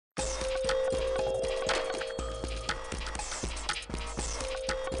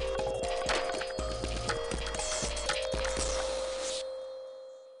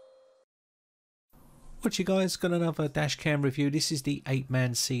Got you guys, got another dash cam review. This is the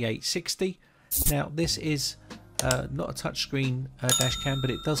Apeman C860. Now this is not a touchscreen dash cam, but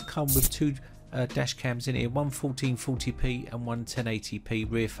it does come with two dash cams in here, one 1440p and one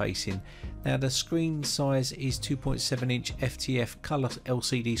 1080p rear facing. Now the screen size is 2.7 inch FTF colour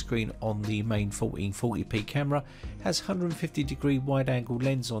LCD screen on the main 1440p camera. Has 150 degree wide angle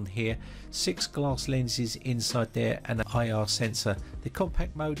lens on here, 6 glass lenses inside there and an IR sensor. The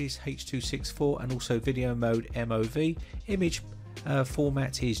compact mode is H.264 and also video mode MOV. Image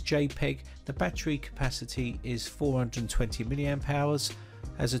format is JPEG. The battery capacity is 420 milliamp hours.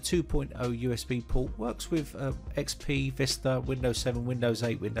 Has a 2.0 USB port, works with XP, Vista, Windows 7, Windows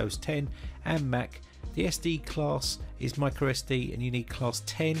 8, Windows 10 and Mac. The SD class is microSD and you need class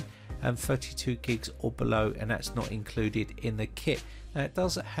 10 and 32 gigs or below, and that's not included in the kit. Now it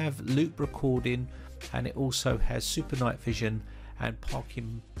does have loop recording and it also has super night vision and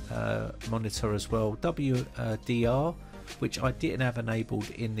parking monitor as well, WDR, which I didn't have enabled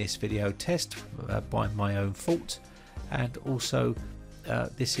in this video test by my own fault, and also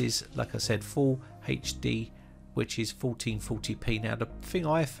this is, like I said, full HD, which is 1440p. Now the thing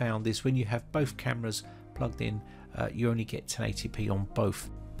I found is when you have both cameras plugged in, you only get 1080p on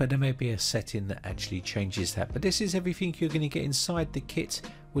both, but there may be a setting that actually changes that. But this is everything you're going to get inside the kit,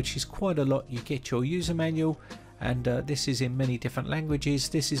 which is quite a lot. You get your user manual, and this is in many different languages.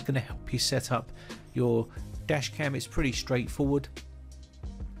 This is going to help you set up your dash cam. It's pretty straightforward.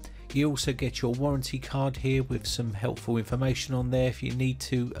 You also get your warranty card here with some helpful information on there if you need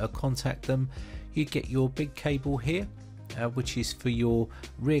to contact them. You get your big cable here, which is for your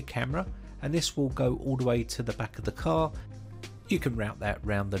rear camera, and this will go all the way to the back of the car. You can route that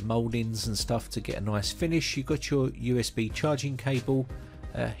around the mouldings and stuff to get a nice finish. You've got your USB charging cable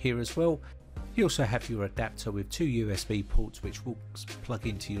here as well. You also have your adapter with two USB ports which will plug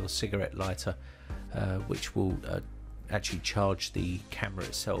into your cigarette lighter, which will actually charge the camera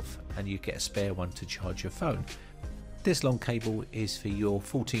itself, and you get a spare one to charge your phone. This long cable is for your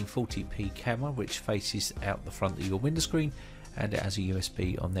 1440p camera, which faces out the front of your window screen, and it has a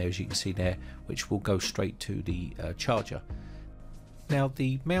USB on there, as you can see there, which will go straight to the charger. Now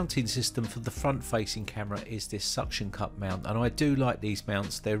the mounting system for the front facing camera is this suction cup mount, and I do like these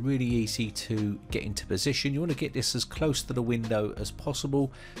mounts. They're really easy to get into position. You want to get this as close to the window as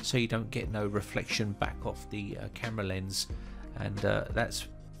possible so you don't get no reflection back off the camera lens, and that's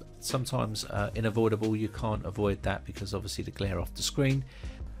sometimes unavoidable. You can't avoid that because obviously the glare off the screen.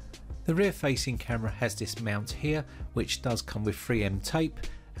 The rear facing camera has this mount here, which does come with 3M tape,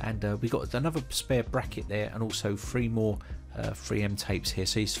 and we got another spare bracket there and also 3 more 3M tapes here,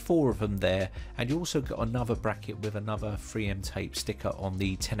 so there's 4 of them there, and you also got another bracket with another 3M tape sticker on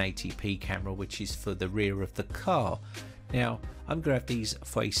the 1080p camera, which is for the rear of the car. Now I'm going to have these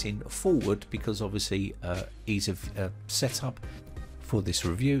facing forward because obviously ease of setup for this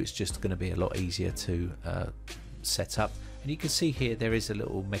review. It's just going to be a lot easier to set up, and you can see here there is a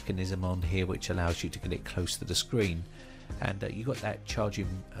little mechanism on here which allows you to get it close to the screen, and you got that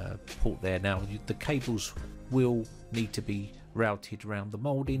charging port there. Now the cables will need to be routed around the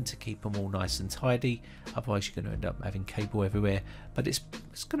moulding to keep them all nice and tidy, otherwise you're going to end up having cable everywhere. But it's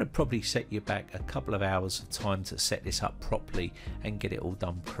going to probably set you back a couple of hours of time to set this up properly and get it all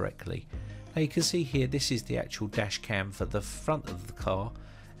done correctly. Now you can see here this is the actual dash cam for the front of the car,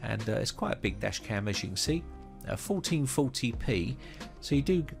 and it's quite a big dash cam, as you can see, 1440p, so you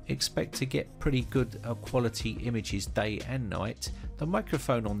do expect to get pretty good quality images day and night. The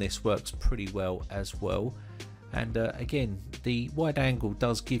microphone on this works pretty well as well, and again the wide angle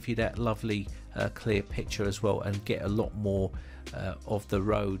does give you that lovely clear picture as well, and get a lot more of the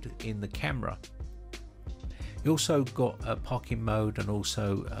road in the camera. You also got a parking mode and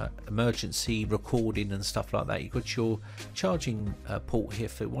also emergency recording and stuff like that. You've got your charging port here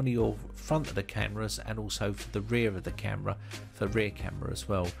for one of your front of the cameras and also for the rear of the camera, for rear camera as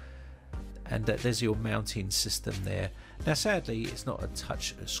well. And there's your mounting system there. Now sadly it's not a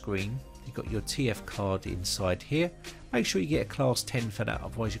touch screen. You've got your TF card inside here. Make sure you get a class 10 for that,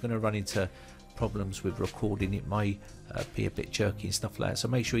 otherwise you're going to run into problems with recording. It may be a bit jerky and stuff like that, so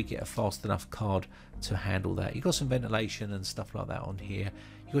make sure you get a fast enough card to handle that. You've got some ventilation and stuff like that on here.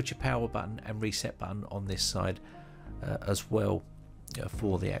 You've got your power button and reset button on this side as well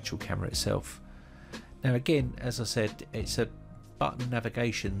for the actual camera itself. Now again, as I said, it's a button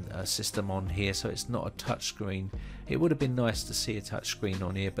navigation system on here, so it's not a touch screen. It would have been nice to see a touch screen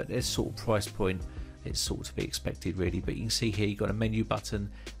on here, but this sort of price point, it's sort of to be expected really. But you can see here you've got a menu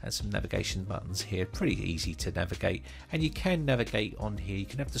button and some navigation buttons here, pretty easy to navigate, and you can navigate on here. You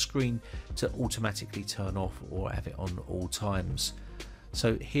can have the screen to automatically turn off or have it on all times.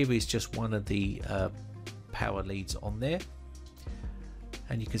 So here is just one of the power leads on there,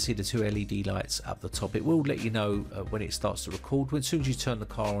 and you can see the two LED lights up the top. It will let you know when it starts to record. As soon as you turn the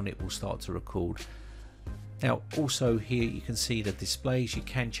car on, it will start to record. Now also here you can see the displays. You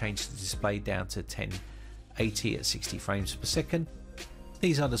can change the display down to 1080 at 60 frames per second.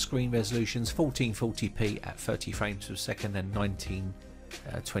 These are the screen resolutions: 1440p at 30 frames per second and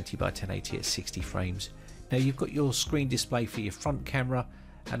 1920 by 1080 at 60 frames. Now you've got your screen display for your front camera,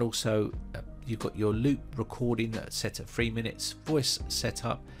 and also you've got your loop recording set at 3 minutes. Voice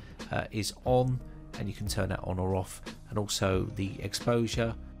setup is on, and you can turn that on or off, and also the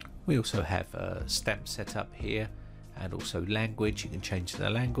exposure. We also have stamp setup here, and also language. You can change the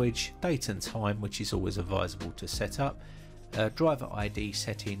language, date and time, which is always advisable to set up. Driver ID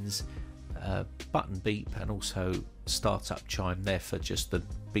settings, button beep, and also startup chime there for just the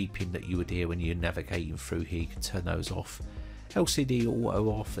beeping that you would hear when you're navigating through here. You can turn those off. LCD auto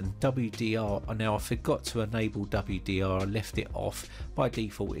off, and WDR. Now I forgot to enable WDR. I left it off. By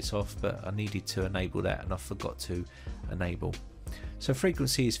default it's off, but I needed to enable that and I forgot to enable. So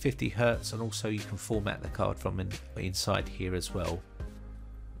frequency is 50 Hz, and also you can format the card from inside here as well.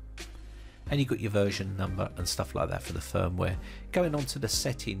 And you've got your version number and stuff like that for the firmware. Going on to the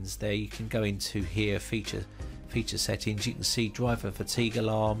settings there, you can go into here, feature settings. You can see driver fatigue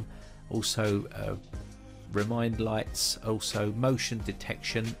alarm, also remind lights, also motion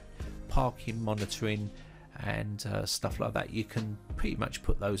detection, parking monitoring, and stuff like that. You can pretty much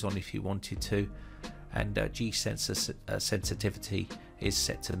put those on if you wanted to. And G sensor sensitivity is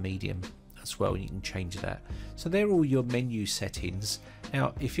set to medium as well, and you can change that. So they're all your menu settings.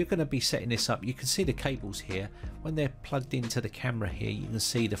 Now if you're going to be setting this up, you can see the cables here. When they're plugged into the camera here, you can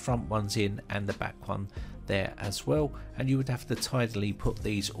see the front one's in and the back one there as well, and you would have to tidily put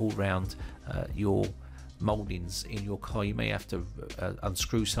these all around your mouldings in your car. You may have to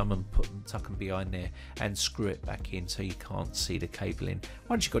unscrew some and put them, tuck them behind there, and screw it back in so you can't see the cabling.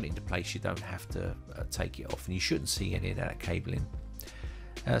 Once you've got it into place, you don't have to take it off, and you shouldn't see any of that cabling.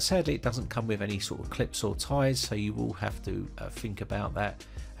 Sadly it doesn't come with any sort of clips or ties, so you will have to think about that.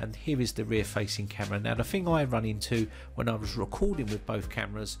 And here is the rear facing camera. Now the thing I run into when I was recording with both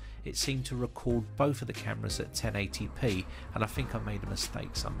cameras, it seemed to record both of the cameras at 1080p, and I think I made a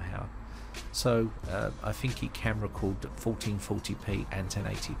mistake somehow. So I think it can record at 1440p and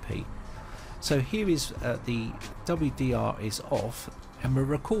 1080p. So here is the WDR is off, and we're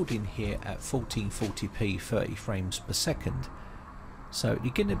recording here at 1440p 30 frames per second. So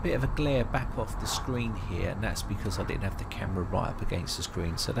you're getting a bit of a glare back off the screen here, and that's because I didn't have the camera right up against the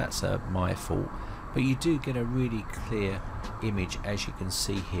screen, so that's my fault. But you do get a really clear image, as you can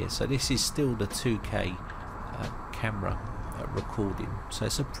see here. So this is still the 2K camera recording, so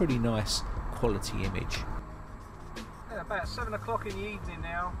it's a pretty nice quality image. Yeah, about 7 o'clock in the evening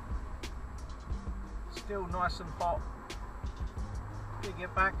now, still nice and hot. We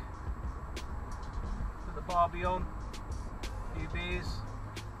get back, put the barbie on, a few beers.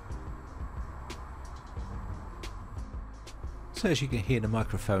 So as you can hear, the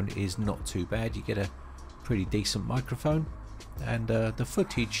microphone is not too bad. You get a pretty decent microphone, and the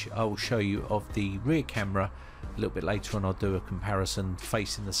footage I will show you of the rear camera a little bit later on. I'll do a comparison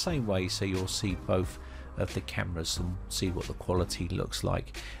facing the same way, so you'll see both of the cameras and see what the quality looks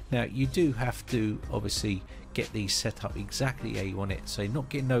like. Now you do have to obviously get these set up exactly how you want it, so you're not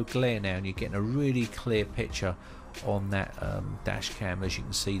getting no glare now, and you're getting a really clear picture on that dash cam, as you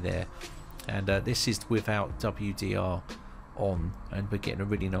can see there. And this is without WDR on, and we're getting a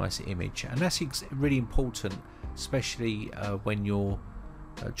really nice image, and that's really important, especially when you're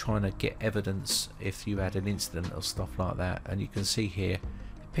trying to get evidence if you had an incident or stuff like that. And you can see here it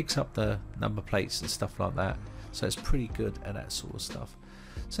picks up the number plates and stuff like that, so it's pretty good at that sort of stuff.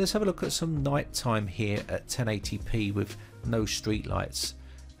 So let's have a look at some nighttime here at 1080p with no street lights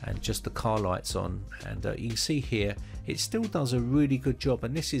and just the car lights on, and you can see here it still does a really good job,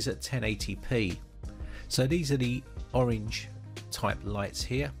 and this is at 1080p. So these are the orange type lights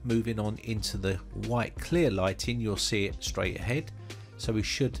here. Moving on into the white clear lighting, you'll see it straight ahead, so we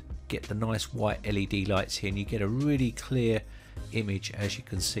should get the nice white LED lights here, and you get a really clear image, as you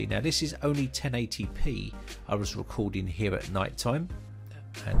can see. Now this is only 1080p. I was recording here at night time,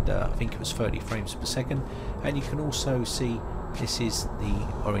 and I think it was 30 frames per second, and you can also see this is the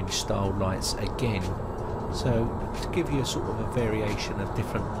orange style lights again, so to give you a sort of a variation of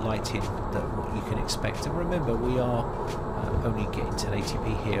different lighting that what you can expect. And remember, we are only getting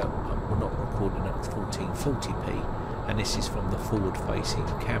 1080p here, we're not recording at 1440p, and this is from the forward facing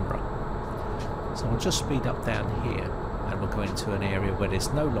camera. So I'll just speed up down here, and we'll go into an area where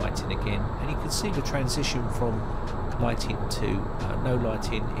there's no lighting again, and you can see the transition from lighting to no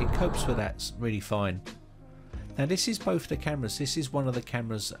lighting. It copes with that really fine. Now this is both the cameras. This is one of the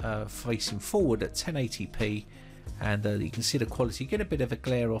cameras facing forward at 1080p, and you can see the quality. You get a bit of a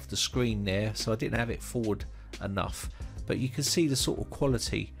glare off the screen there, so I didn't have it forward enough, but you can see the sort of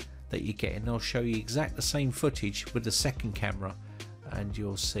quality that you're getting. I'll show you exact the same footage with the second camera and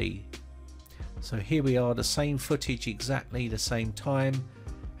you'll see. So here we are, the same footage, exactly the same time,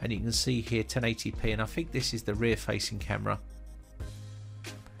 and you can see here 1080p, and I think this is the rear facing camera.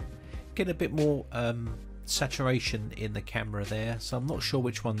 Get a bit more saturation in the camera there, so I'm not sure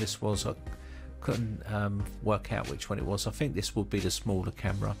which one this was. I couldn't work out which one it was. I think this would be the smaller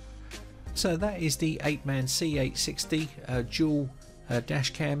camera. So that is the Apeman C860 dual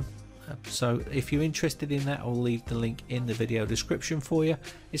dash cam. So if you're interested in that, I'll leave the link in the video description for you.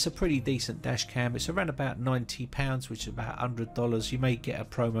 It's a pretty decent dash cam. It's around about £90, which is about $100. You may get a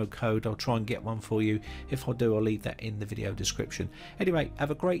promo code. I'll try and get one for you. If I do, I'll leave that in the video description. Anyway,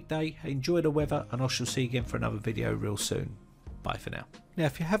 have a great day, enjoy the weather, and I shall see you again for another video real soon. Bye for now. Now,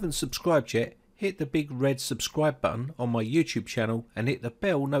 if you haven't subscribed yet, hit the big red subscribe button on my YouTube channel and hit the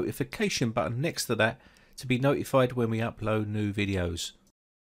bell notification button next to that to be notified when we upload new videos.